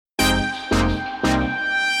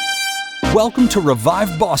Welcome to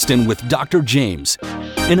Revive Boston with Dr. Jaymz,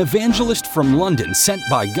 an evangelist from London sent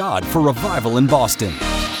by God for revival in Boston.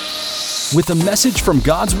 With a message from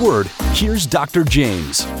God's Word, here's Dr.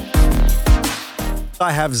 Jaymz.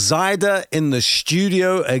 I have Zayda in the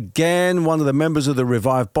studio again, one of the members of the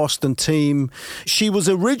Revive Boston team. She was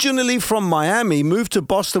originally from Miami, moved to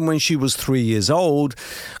Boston when she was 3 years old,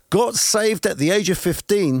 got saved at the age of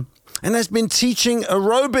 15, and has been teaching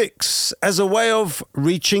aerobics as a way of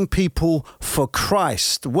reaching people for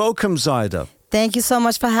Christ. Welcome, Zayda. Thank you so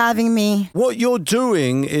much for having me. What you're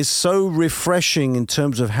doing is so refreshing in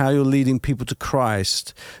terms of how you're leading people to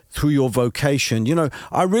Christ through your vocation. You know,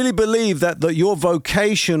 I really believe that your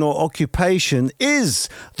vocation or occupation is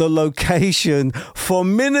the location for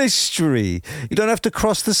ministry. You don't have to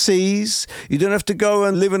cross the seas. You don't have to go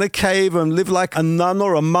and live in a cave and live like a nun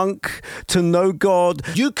or a monk to know God.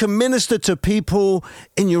 You can minister to people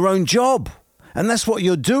in your own job. And that's what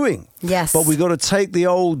you're doing. Yes. But we got to take the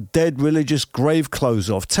old dead religious grave clothes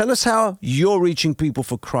off. Tell us how you're reaching people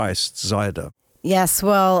for Christ, Zayda. Yes,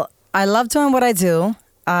 well, I love doing what I do.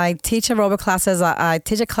 I teach aerobic classes. I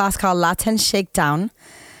teach a class called Latin Shakedown.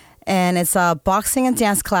 And it's a boxing and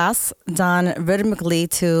dance class done rhythmically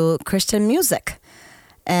to Christian music.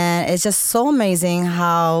 And it's just so amazing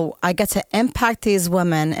how I get to impact these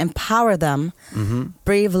women, empower them,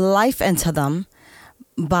 breathe life into them,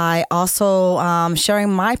 by also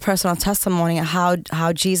sharing my personal testimony of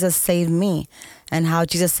how Jesus saved me and how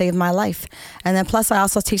Jesus saved my life. And then plus I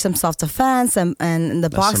also teach them self-defense and the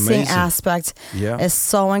That's boxing amazing. aspect is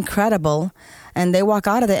so incredible. And they walk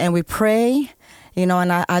out of it and we pray, you know,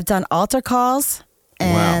 and I've done altar calls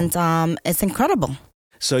and it's incredible.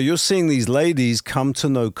 So you're seeing these ladies come to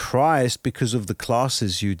know Christ because of the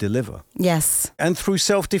classes you deliver. Yes. And through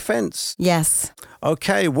self-defense. Yes.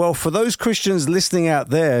 Okay, well, for those Christians listening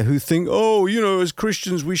out there who think, oh, you know, as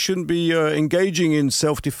Christians, we shouldn't be engaging in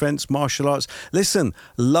self-defense, martial arts. Listen,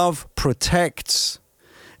 love protects.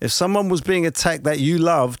 If someone was being attacked that you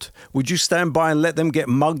loved, would you stand by and let them get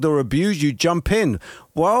mugged or abused? You jump in.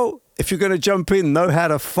 Well, if you're going to jump in, know how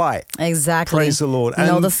to fight. Exactly. Praise the Lord.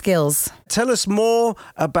 Know the skills. Tell us more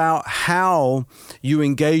about how you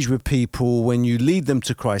engage with people when you lead them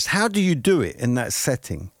to Christ. How do you do it in that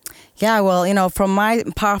setting? Yeah, well, you know, from my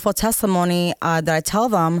powerful testimony that I tell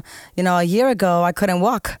them, you know, a year ago I couldn't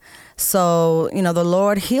walk. So, you know, the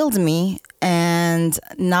Lord healed me and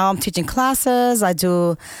now I'm teaching classes. I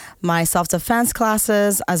do my self-defense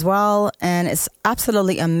classes as well. And it's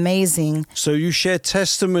absolutely amazing. So you share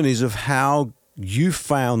testimonies of how you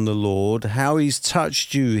found the Lord, how he's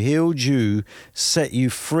touched you, healed you, set you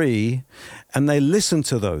free, and they listen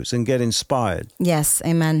to those and get inspired. Yes,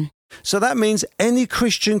 amen. So that means any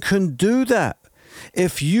Christian can do that.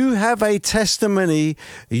 If you have a testimony,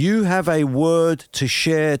 you have a word to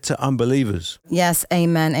share to unbelievers. Yes,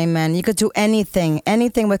 amen, amen. You could do anything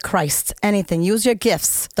with Christ, anything. Use your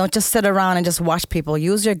gifts. Don't just sit around and just watch people.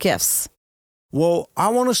 Use your gifts. Well, I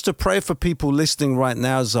want us to pray for people listening right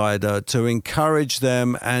now, Zayda, to encourage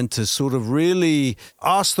them and to sort of really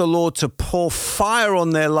ask the Lord to pour fire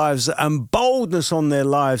on their lives and boldness on their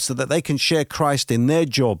lives so that they can share Christ in their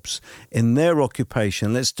jobs, in their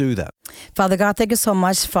occupation. Let's do that. Father God, thank you so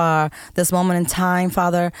much for this moment in time,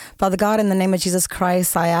 Father. Father God, in the name of Jesus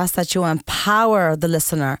Christ, I ask that you empower the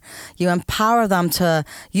listener. You empower them to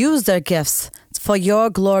use their gifts for your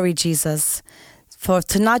glory, Jesus.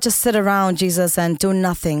 To not just sit around, Jesus, and do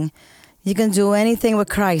nothing. You can do anything with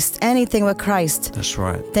Christ, anything with Christ. That's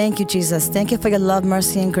right. Thank you, Jesus. Thank you for your love,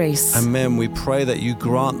 mercy, and grace. Amen. We pray that you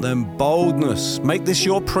grant them boldness. Make this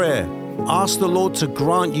your prayer. Ask the Lord to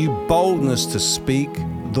grant you boldness to speak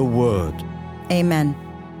the word. Amen.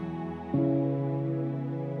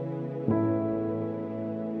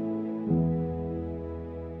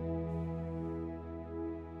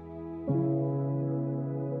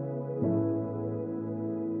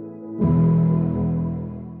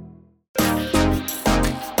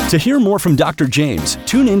 To hear more from Dr. Jaymz,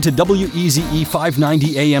 tune in to WEZE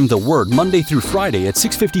 590 AM The Word Monday through Friday at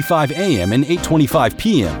 6:55 AM and 8:25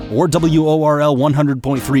 PM or WORL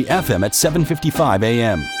 100.3 FM at 7:55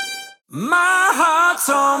 AM. My heart's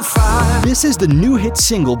on fire. This is the new hit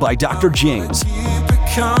single by Dr. Jaymz. Keep it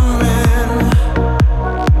coming.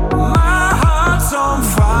 My heart's on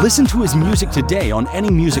fire. Listen to his music today on any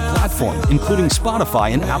music platform, including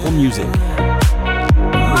Spotify and Apple Music.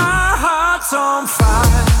 My heart's on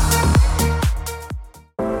fire.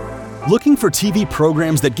 Looking for TV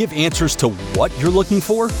programs that give answers to what you're looking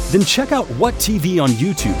for? Then check out What TV on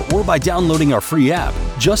YouTube or by downloading our free app.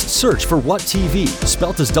 Just search for What TV,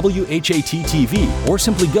 spelt as WHAT TV, or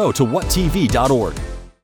simply go to whattv.org.